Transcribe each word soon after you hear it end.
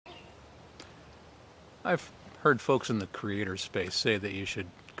I've heard folks in the creator space say that you should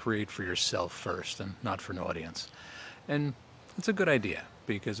create for yourself first and not for an audience. And it's a good idea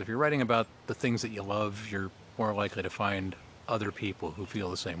because if you're writing about the things that you love, you're more likely to find other people who feel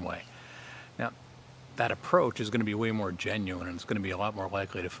the same way. Now, that approach is going to be way more genuine and it's going to be a lot more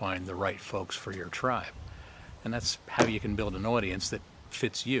likely to find the right folks for your tribe. And that's how you can build an audience that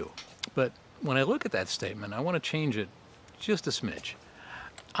fits you. But when I look at that statement, I want to change it just a smidge.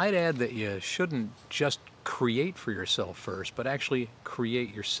 I'd add that you shouldn't just create for yourself first, but actually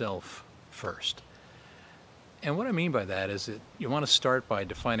create yourself first. And what I mean by that is that you want to start by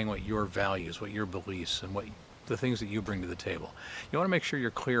defining what your values, what your beliefs, and what the things that you bring to the table. You want to make sure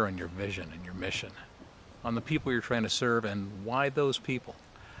you're clear on your vision and your mission, on the people you're trying to serve, and why those people.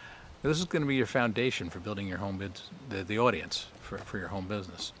 This is going to be your foundation for building your home the audience for your home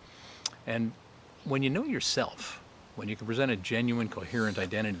business. And when you know yourself, when you can present a genuine, coherent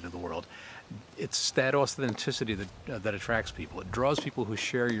identity to the world, it's that authenticity that attracts people. It draws people who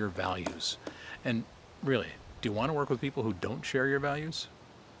share your values. And really, do you want to work with people who don't share your values?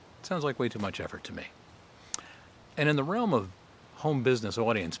 It sounds like way too much effort to me. And in the realm of home business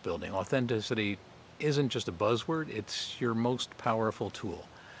audience building, authenticity isn't just a buzzword, it's your most powerful tool.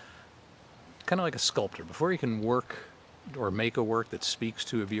 Kind of like a sculptor. Before you can work or make a work that speaks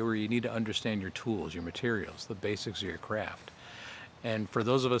to a viewer, you need to understand your tools, your materials, the basics of your craft. And for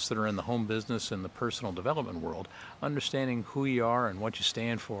those of us that are in the home business and the personal development world, understanding who you are and what you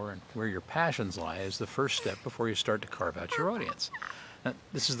stand for and where your passions lie is the first step before you start to carve out your audience. Now,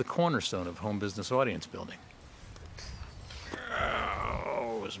 this is the cornerstone of home business audience building.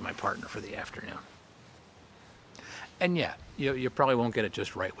 Oh, is my partner for the afternoon. And yeah, you probably won't get it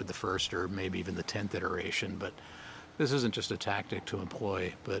just right with the first or maybe even the 10th iteration, but this isn't just a tactic to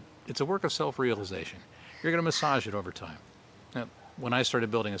employ, but it's a work of self-realization. You're going to massage it over time. Now, when I started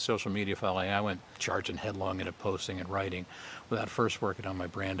building a social media following, I went charging headlong into posting and writing without first working on my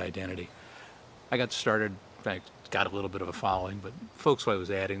brand identity. I got started, I got a little bit of a following, but folks I was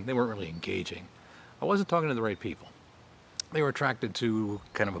adding, they weren't really engaging. I wasn't talking to the right people. They were attracted to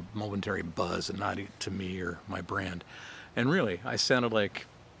kind of a momentary buzz and not to me or my brand. And really, I sounded like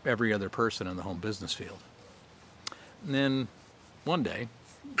every other person in the home business field. And then one day,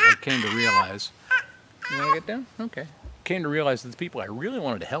 I came to realize, you want to get down? Okay. Came to realize that the people I really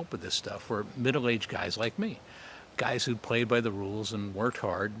wanted to help with this stuff were middle-aged guys like me. Guys who'd played by the rules and worked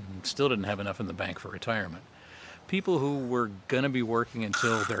hard and still didn't have enough in the bank for retirement. People who were going to be working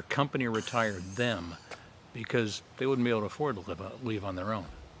until their company retired them because they wouldn't be able to afford to leave on their own.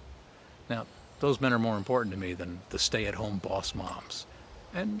 Now, those men are more important to me than the stay-at-home boss moms.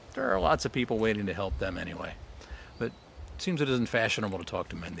 And there are lots of people waiting to help them anyway. But it seems it isn't fashionable to talk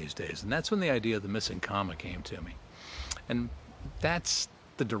to men these days. And that's when the idea of the missing comma came to me. And that's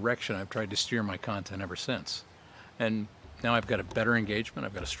the direction I've tried to steer my content ever since. And now I've got a better engagement,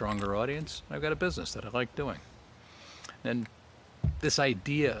 I've got a stronger audience, I've got a business that I like doing. And this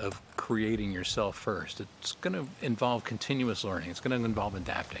idea of creating yourself first, it's going to involve continuous learning. It's going to involve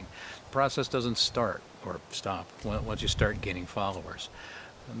adapting. The process doesn't start or stop once you start gaining followers.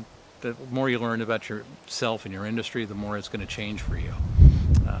 The more you learn about yourself and your industry, the more it's going to change for you.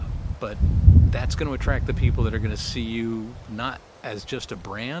 But that's going to attract the people that are going to see you not as just a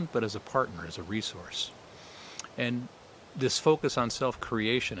brand, but as a partner, as a resource. And this focus on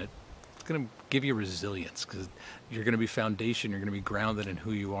self-creation, it's going to give you resilience because you're going to be foundation, you're going to be grounded in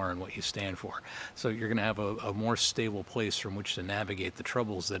who you are and what you stand for. So you're going to have a more stable place from which to navigate the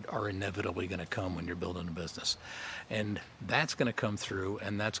troubles that are inevitably going to come when you're building a business. And that's going to come through,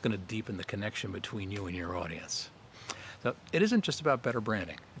 and that's going to deepen the connection between you and your audience. So it isn't just about better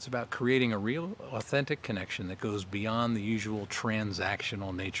branding. It's about creating a real, authentic connection that goes beyond the usual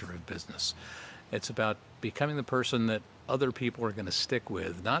transactional nature of business. It's about becoming the person that other people are going to stick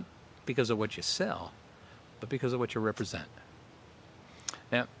with, not because of what you sell, but because of what you represent.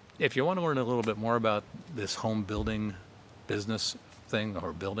 Now, if you want to learn a little bit more about this home building business thing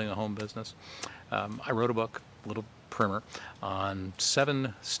or building a home business, I wrote a book, a little primer, on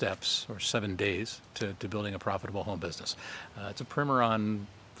 7 steps or 7 days to building a profitable home business. It's a primer on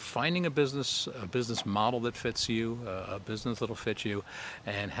finding a business model that fits you, a business that'll fit you,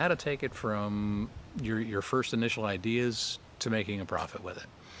 and how to take it from your first initial ideas to making a profit with it.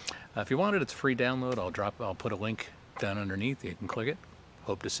 If you want it, it's a free download. I'll put a link down underneath. You can click it.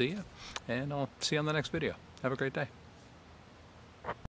 Hope to see you, and I'll see you on the next video. Have a great day.